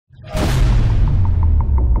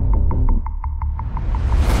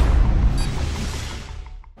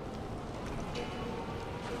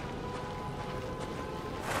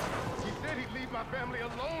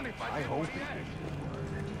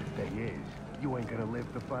You ain't gonna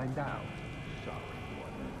live to find out. Sorry, boy.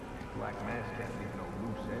 Black Mask can't leave no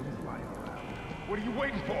loose ends lying around. What are you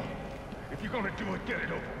waiting for? If you're gonna do it, get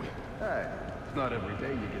it over with. Hey, it's not every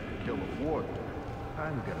day you get to kill a warlord.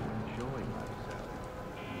 I'm gonna enjoy myself.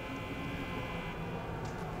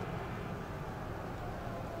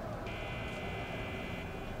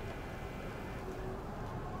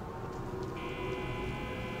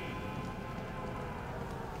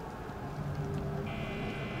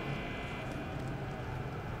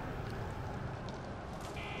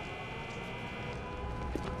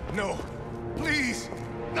 No, please,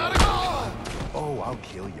 not at all! Oh, I'll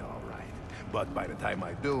kill you, all right. But by the time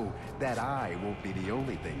I do, that eye won't be the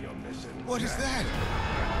only thing you're missing. What is that?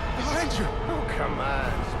 Behind you! Oh, come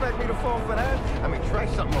on. Expect me to fall for that? I mean, try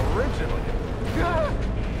something original.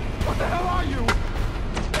 What the hell are you?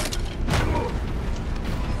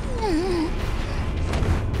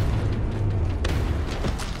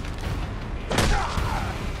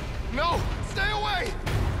 No! Stay away!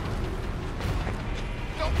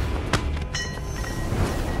 Don't...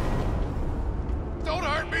 Don't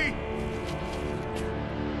hurt me!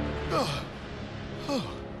 Oh.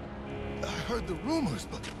 I heard the rumors,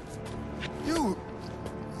 but...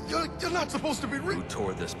 You're not supposed to be Who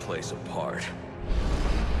tore this place apart?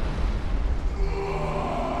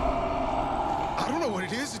 I don't know what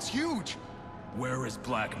it is. It's huge. Where is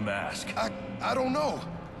Black Mask? I don't know.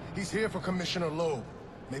 He's here for Commissioner Loeb.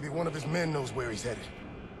 Maybe one of his men knows where he's headed.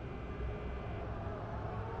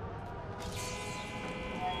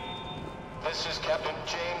 This is Captain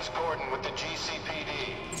James Gordon with the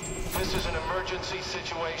GCPD. This is an emergency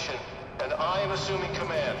situation, and I am assuming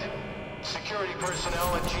command. Security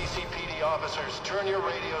personnel and GCPD officers, turn your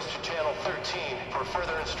radios to channel 13 for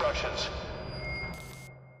further instructions.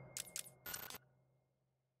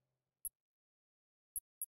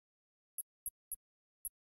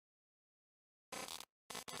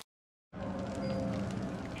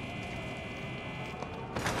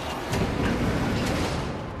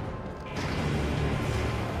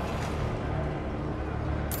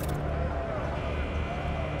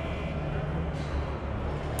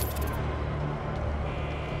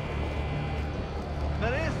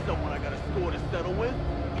 That is someone I got a score to settle with.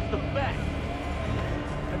 It's the best.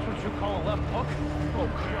 That's what you call a left hook? Oh,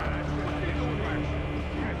 crap.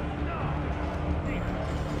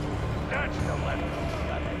 That's the left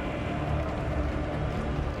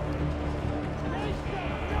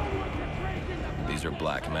hook. These are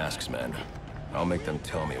Black Mask's men. I'll make them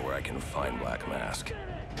tell me where I can find Black Mask.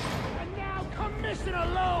 And now Commissioner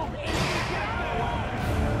Loeb is...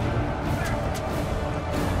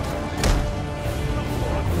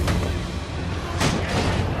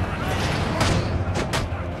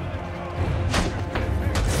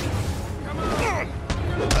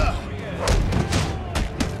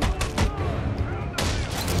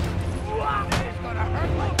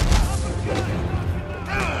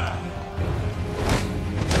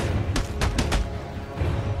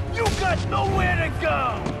 nowhere to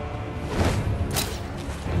go!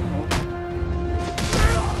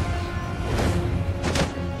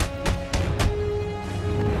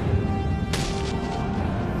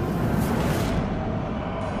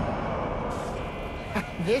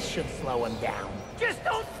 This should slow him down. Just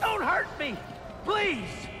don't hurt me!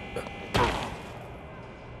 Please!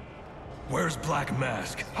 Where's Black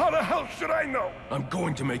Mask? How the hell should I know? I'm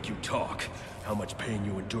going to make you talk. How much pain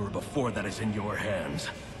you endure before that is in your hands.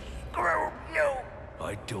 Screw you!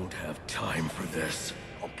 I don't have time for this.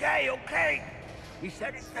 Okay. He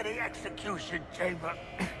said it's to the execution chamber.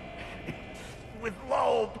 With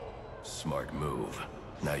Loeb. Smart move.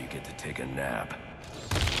 Now you get to take a nap.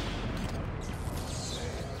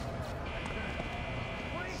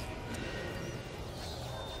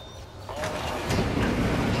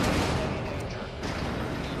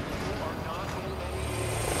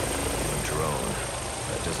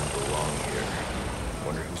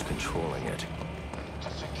 Controlling it.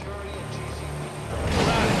 Security and GCPD.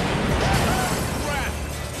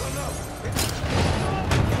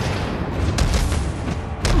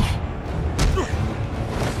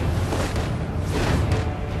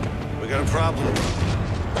 We got a problem.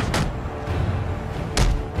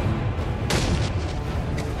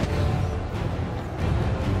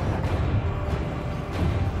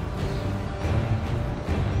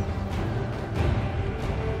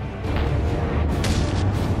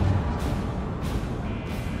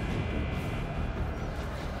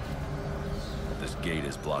 Gate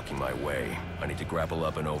is blocking my way. I need to grapple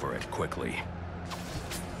up and over it quickly.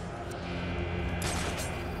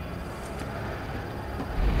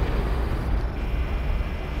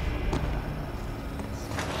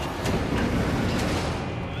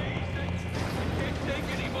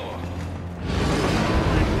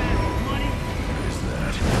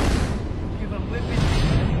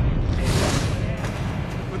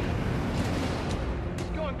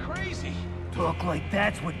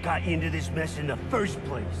 That's what got you into this mess in the first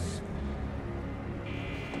place.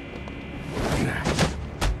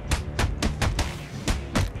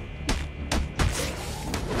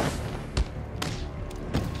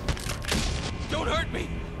 Don't hurt me!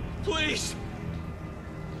 Please!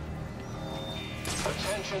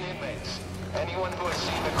 Attention inmates. Anyone who has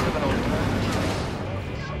seen the criminal...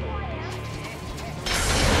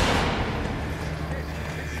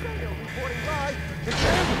 Reporting live.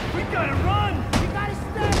 We gotta run! We gotta stay!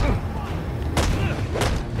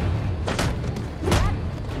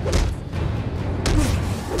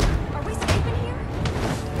 Are we safe in here?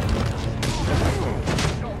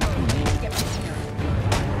 Get back here.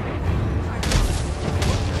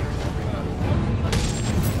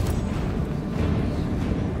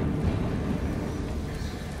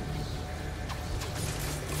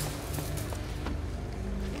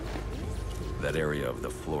 That area of the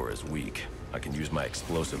floor is weak. I can use my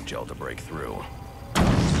explosive gel to break through.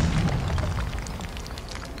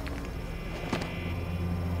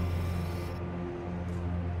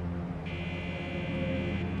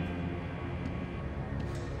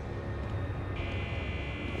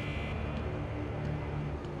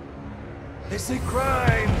 They say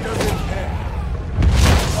crime doesn't pay.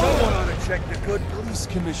 Someone ought to check the good police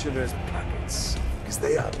commissioner's pockets, because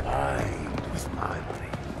they are lined with my money.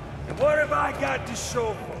 And what have I got to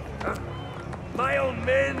show for it, huh? My own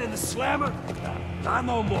men in the slammer? Not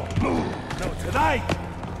no more. No, tonight,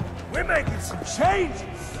 we're making some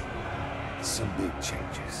changes. Some big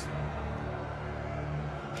changes.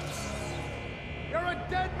 You're a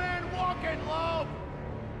dead man walking, Loeb!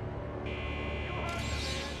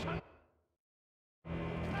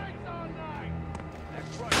 Thanks all night!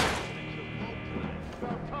 That's right,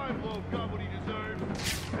 about time Loeb got what he deserved.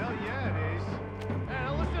 Hell yeah, it is. Hey,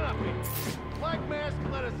 now listen up here. Black Mask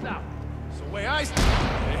let us out. It's the way I...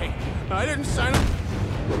 Hey, I didn't sign up.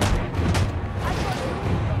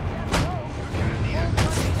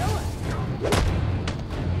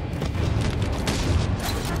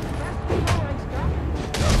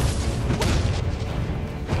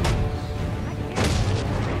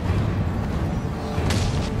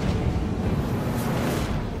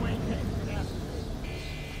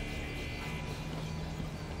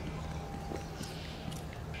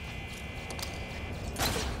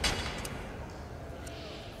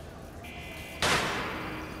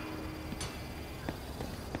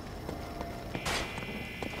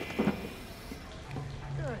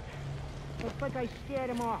 Looks like I scared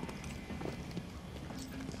him off.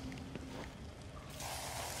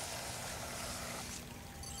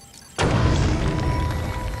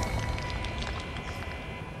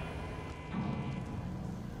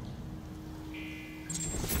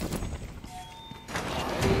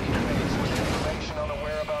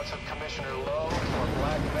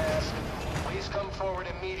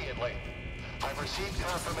 I've received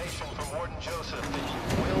confirmation from Warden Joseph that you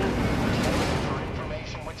will be retained for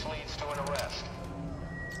information which leads to an arrest.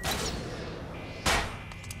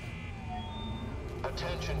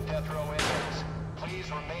 Attention, death row inmates. Please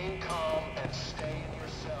remain calm and stay in your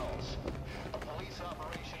cells. A police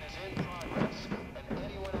operation is in progress, and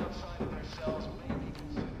anyone outside of their cells may be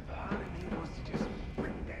considered... Part of me wants to just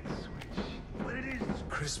flip that switch. But it is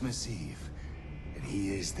Christmas Eve, and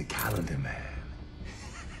he is the calendar man.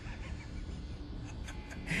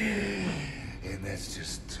 And that's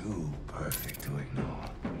just too perfect to ignore.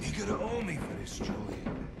 You're gonna owe me for this,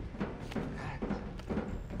 Julian.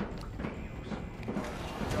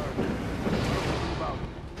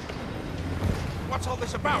 What's all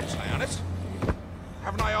this about, Sionis?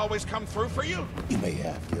 Haven't I always come through for you? You may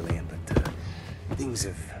have, Gillian, but things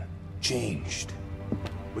have changed.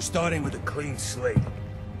 We're starting with a clean slate,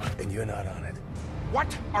 and you're not on it.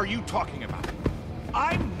 What are you talking about?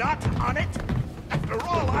 I'm not on it? After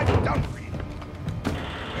all I've done for you. You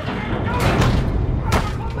can't do it!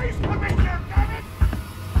 I'm a police commissioner, damn it!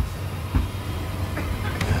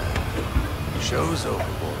 Show's over,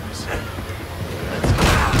 boys.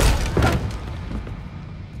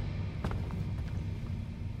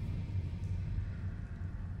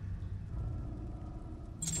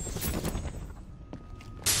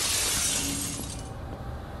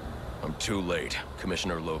 I'm too late.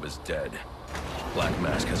 Commissioner Loeb is dead. Black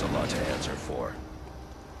Mask has a lot to answer for.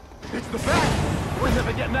 It's the Bat! We're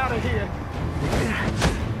never getting out of here!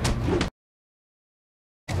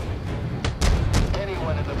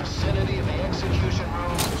 Anyone in the vicinity of the execution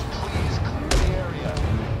room, please clear the area.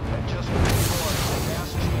 And just be warned, the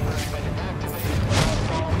gas chamber has been activated without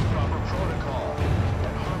following proper protocol,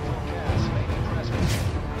 and harmful gas may be present.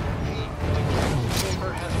 Heat decay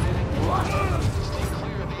chamber has been ignited. Stay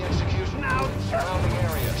clear of the execution room and surrounding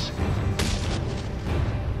areas.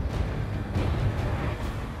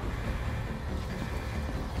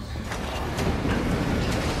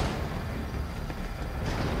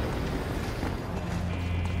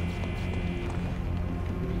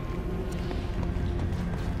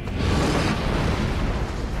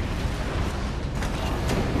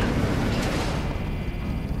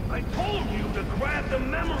 the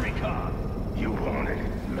memory card! You wanted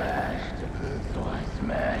it smashed, so I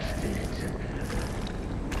smashed it.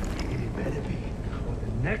 It better be. Well,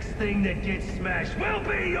 the next thing that gets smashed will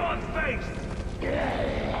be your face!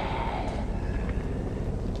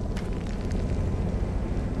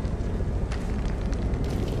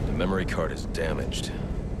 The memory card is damaged,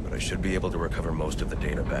 but I should be able to recover most of the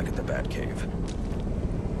data back at the Batcave.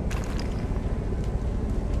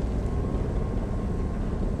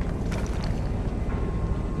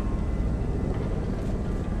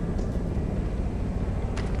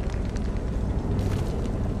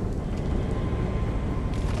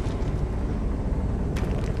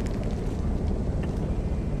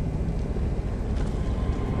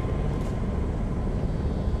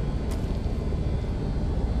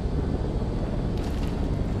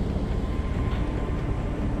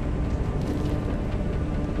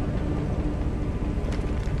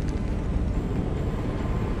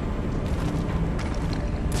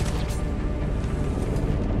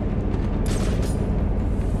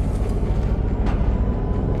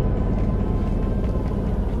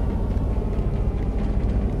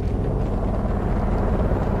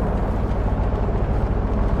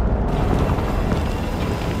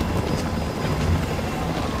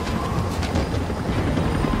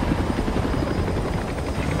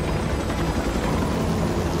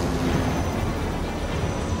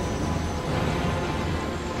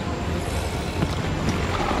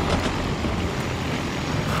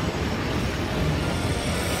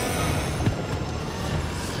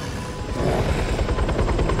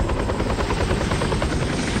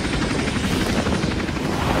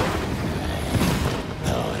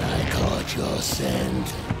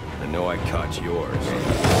 I know I caught yours.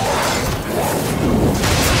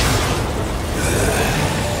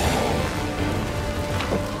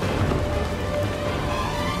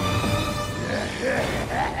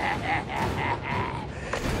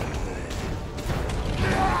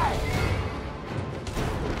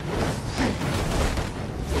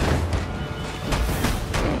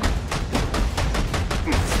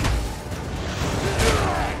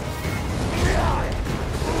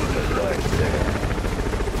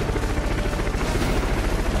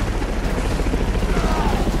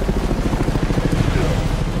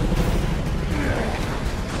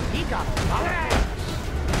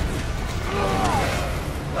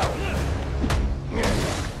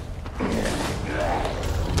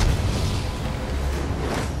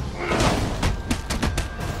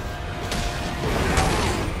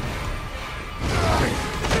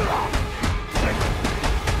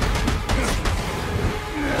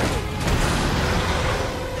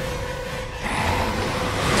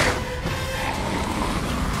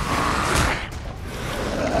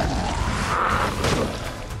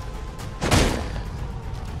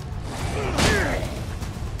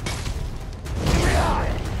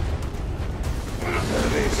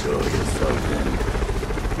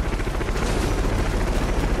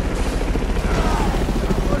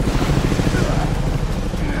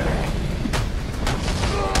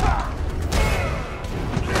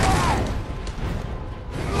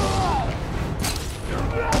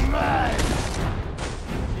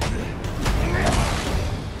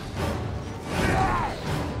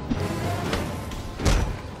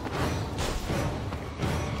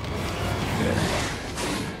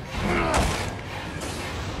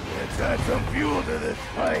 Add some fuel to this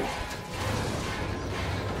fight.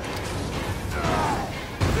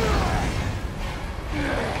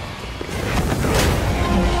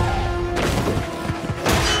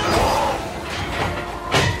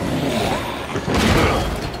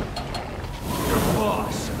 Your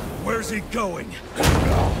boss, where's he going?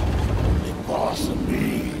 The boss of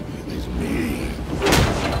me is me.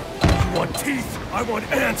 You want teeth? I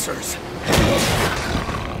want answers.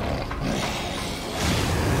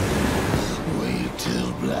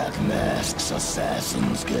 Till Black Mask's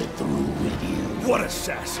assassins get through with you. What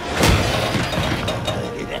assassin?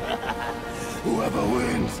 Whoever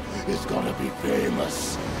wins is gonna be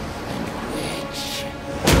famous and rich.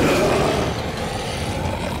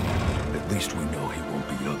 At least we know he won't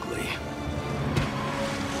be ugly.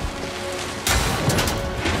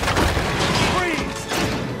 Freeze!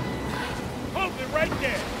 Hold it right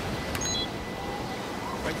there!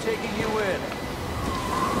 I'm taking you in.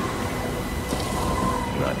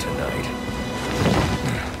 Not tonight.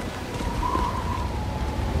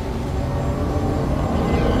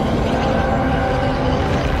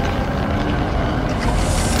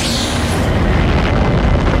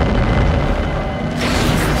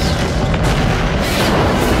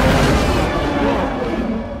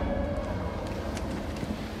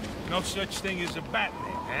 No such thing as a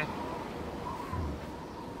Batman, huh?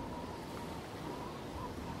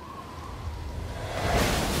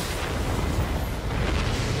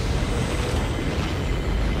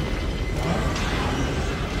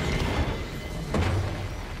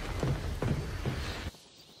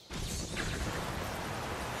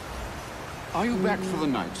 Are you back for the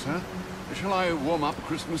night, sir? Shall I warm up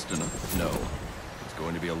Christmas dinner? No. It's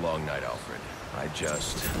going to be a long night, Alfred. I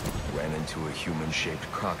just ran into a human-shaped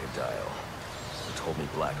crocodile. It told me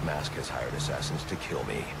Black Mask has hired assassins to kill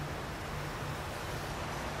me.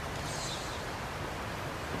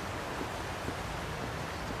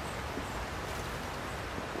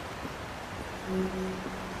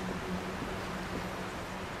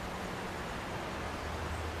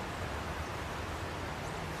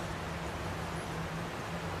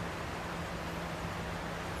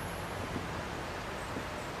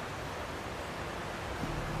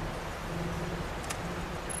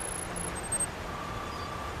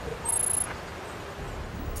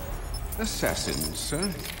 Assassins,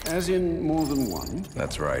 sir? As in more than one?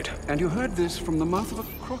 That's right. And you heard this from the mouth of a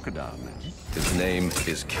crocodile, man? His name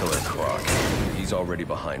is Killer Croc. He's already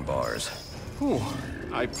behind bars. Oh,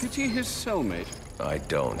 I pity his cellmate. I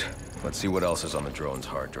don't. Let's see what else is on the drone's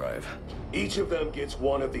hard drive. Each of them gets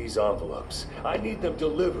one of these envelopes. I need them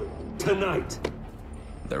delivered tonight.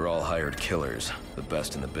 They're all hired killers, the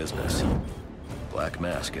best in the business. Black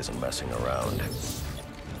Mask isn't messing around.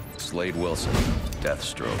 Slade Wilson,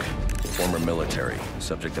 Deathstroke, former military,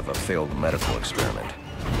 subject of a failed medical experiment.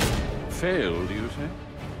 Failed, you say?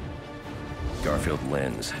 Garfield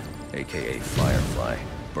Linz, aka Firefly,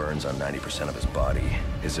 burns on 90% of his body.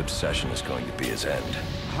 His obsession is going to be his end.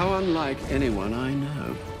 How unlike anyone I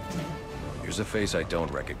know. Here's a face I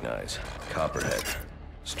don't recognize. Copperhead.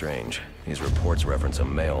 Strange. These reports reference a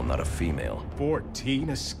male, not a female.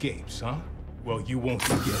 14 escapes, huh? Well, you won't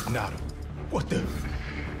forget Nada. What the...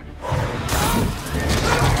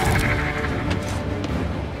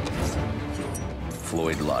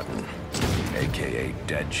 Floyd Lawton, aka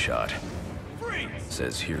Deadshot.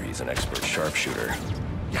 Says here he's an expert sharpshooter.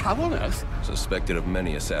 How on earth? Suspected of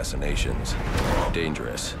many assassinations.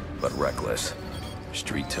 Dangerous, but reckless.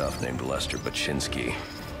 Street tough named Lester Baczynski.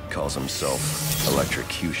 Calls himself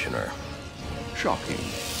Electrocutioner. Shocking.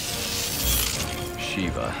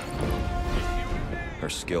 Shiva. Her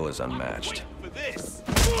skill is unmatched. For this.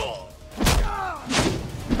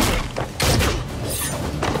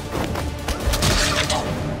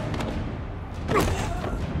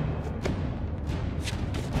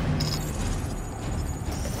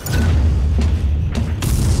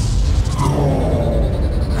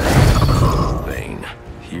 Bane,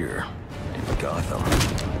 here in Gotham.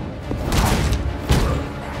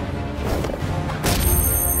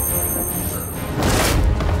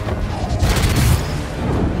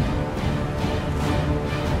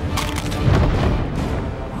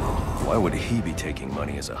 Why would he be taking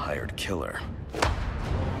money as a hired killer?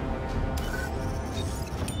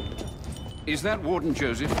 Is that Warden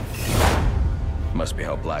Joseph? Must be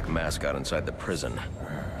how Black Mask got inside the prison.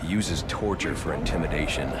 He uses torture for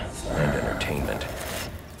intimidation and entertainment.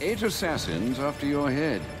 8 assassins after your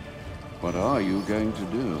head. What are you going to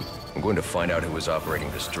do? I'm going to find out who is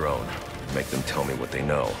operating this drone. Make them tell me what they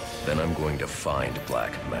know. Then I'm going to find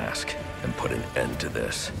Black Mask and put an end to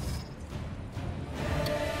this.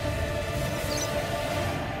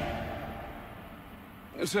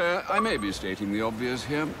 Sir, I may be stating the obvious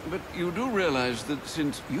here, but you do realize that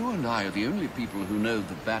since you and I are the only people who know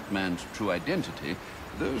the Batman's true identity,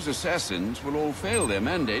 those assassins will all fail their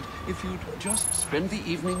mandate if you'd just spend the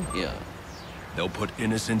evening here. They'll put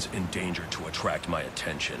innocents in danger to attract my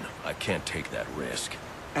attention. I can't take that risk.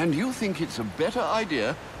 And you think it's a better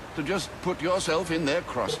idea to just put yourself in their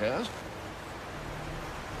crosshairs?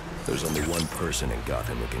 There's only one person in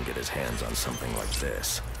Gotham who can get his hands on something like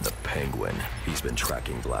this. The Penguin. He's been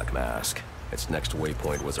tracking Black Mask. Its next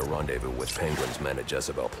waypoint was a rendezvous with Penguin's men at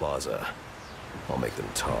Jezebel Plaza. I'll make them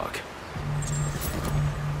talk.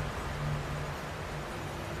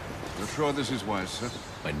 You're sure this is wise, sir?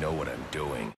 I know what I'm doing.